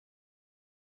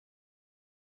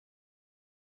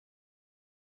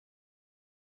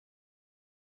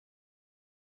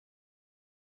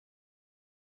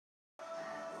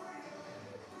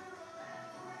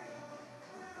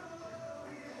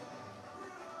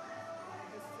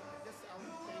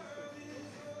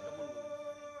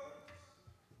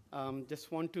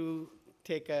Just want to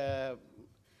take a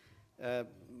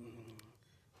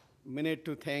minute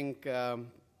to thank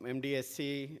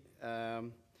MDSC,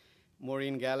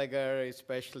 Maureen Gallagher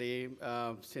especially.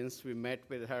 Since we met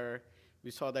with her,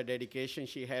 we saw the dedication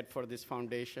she had for this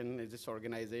foundation, this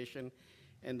organization,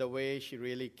 and the way she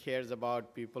really cares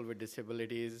about people with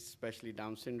disabilities, especially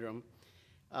Down syndrome.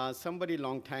 Somebody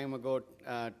long time ago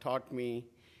taught me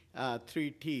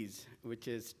 3 T's, which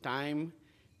is time,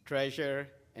 treasure,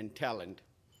 and talent.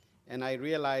 And I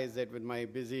realized that with my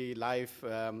busy life,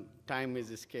 time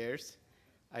is scarce.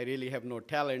 I really have no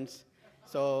talents.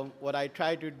 So what I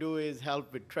try to do is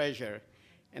help with treasure.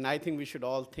 And I think we should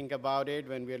all think about it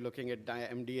when we're looking at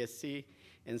MDSC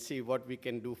and see what we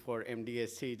can do for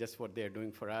MDSC, just what they're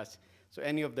doing for us. So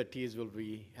any of the T's will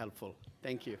be helpful.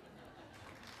 Thank you.